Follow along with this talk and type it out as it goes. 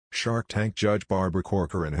Shark Tank judge Barbara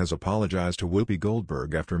Corcoran has apologized to Whoopi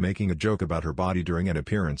Goldberg after making a joke about her body during an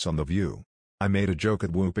appearance on The View. "I made a joke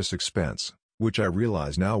at Whoopi's expense, which I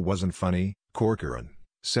realize now wasn't funny," Corcoran,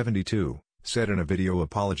 72, said in a video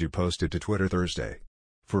apology posted to Twitter Thursday.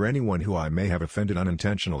 "For anyone who I may have offended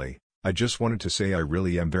unintentionally, I just wanted to say I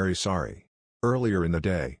really am very sorry." Earlier in the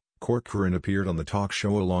day, Corcoran appeared on the talk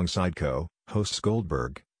show alongside co-hosts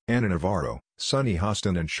Goldberg, Anna Navarro, Sunny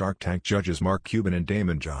Hostin and Shark Tank judges Mark Cuban and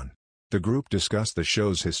Damon John. The group discussed the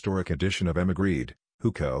show's historic edition of Emma Grede,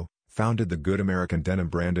 who co-founded the Good American denim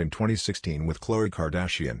brand in 2016 with Khloe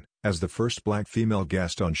Kardashian, as the first black female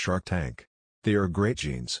guest on Shark Tank. "They are great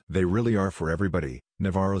jeans. They really are for everybody,"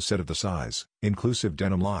 Navarro said of the size, inclusive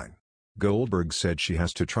denim line. Goldberg said she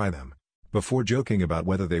has to try them, before joking about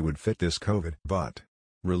whether they would fit this COVID but.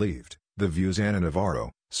 Relieved, The View's Anna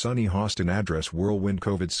Navarro, Sunny Hostin address whirlwind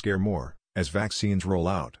COVID scare more. As vaccines roll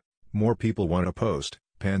out, more people want a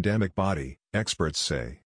post-pandemic body, experts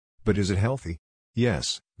say. But is it healthy?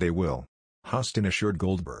 Yes, they will. Hostin assured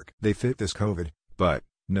Goldberg. "They fit this COVID, but,"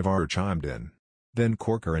 Navarro chimed in. Then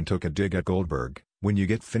Corcoran took a dig at Goldberg. "When you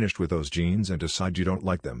get finished with those jeans and decide you don't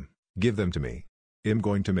like them, give them to me. I'm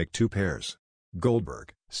going to make 2 pairs.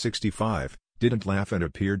 Goldberg, 65, didn't laugh and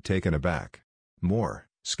appeared taken aback. More,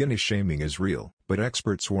 skinny shaming is real, but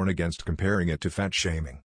experts warn against comparing it to fat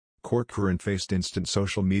shaming. Corcoran faced instant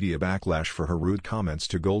social media backlash for her rude comments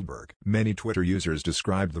to Goldberg. Many Twitter users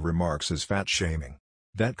described the remarks as fat shaming.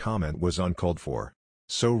 That comment was uncalled for.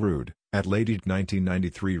 "So rude,"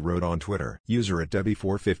 @LadyD1993 wrote on Twitter. User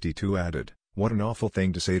 @Debbie452 added, "What an awful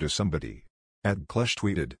thing to say to somebody." @Klesh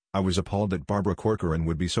tweeted, "I was appalled that Barbara Corcoran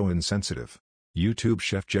would be so insensitive." YouTube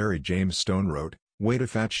chef Jerry James Stone wrote, "Way to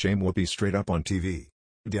fat shame Whoopi straight up on TV.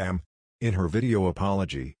 Damn." In her video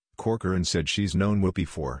apology, Corcoran said she's known Whoopi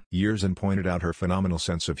for years and pointed out her phenomenal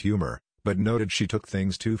sense of humor, but noted she took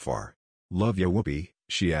things too far. "Love ya Whoopi,"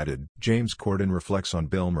 she added. James Corden reflects on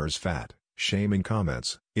Bill Maher's fat shaming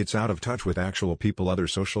comments. "It's out of touch with actual people." Other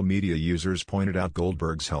social media users pointed out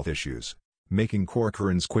Goldberg's health issues, making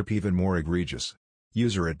Corcoran's quip even more egregious.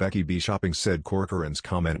 User @BeckyBShopping said Corcoran's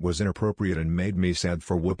comment was inappropriate and made me sad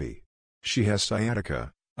for Whoopi. "She has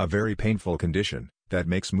sciatica, a very painful condition, that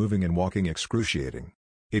makes moving and walking excruciating.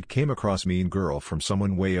 It came across mean girl from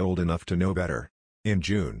someone way old enough to know better." In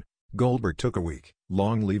June, Goldberg took a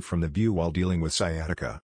week-long leave from The View while dealing with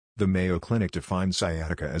sciatica. The Mayo Clinic defined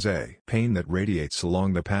sciatica as a pain that radiates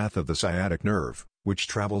along the path of the sciatic nerve, which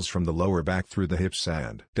travels from the lower back through the hips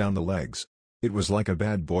and down the legs. "It was like a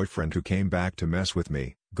bad boyfriend who came back to mess with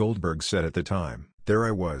me," Goldberg said at the time. "There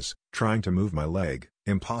I was, trying to move my leg,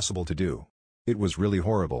 impossible to do. It was really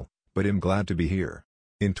horrible, but I'm glad to be here."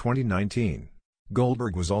 In 2019,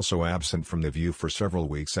 Goldberg was also absent from The View for several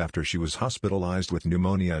weeks after she was hospitalized with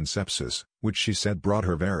pneumonia and sepsis, which she said brought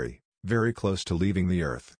her very, very close to leaving the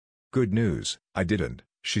earth. "Good news, I didn't,"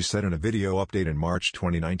 she said in a video update in March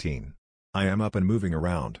 2019. "I am up and moving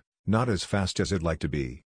around, not as fast as I'd like to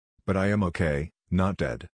be. But I am okay, not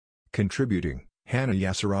dead." Contributing, Hannah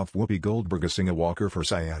Yassaroff. Whoopi Goldberg using a walker for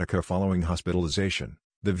sciatica following hospitalization.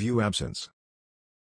 The View absence.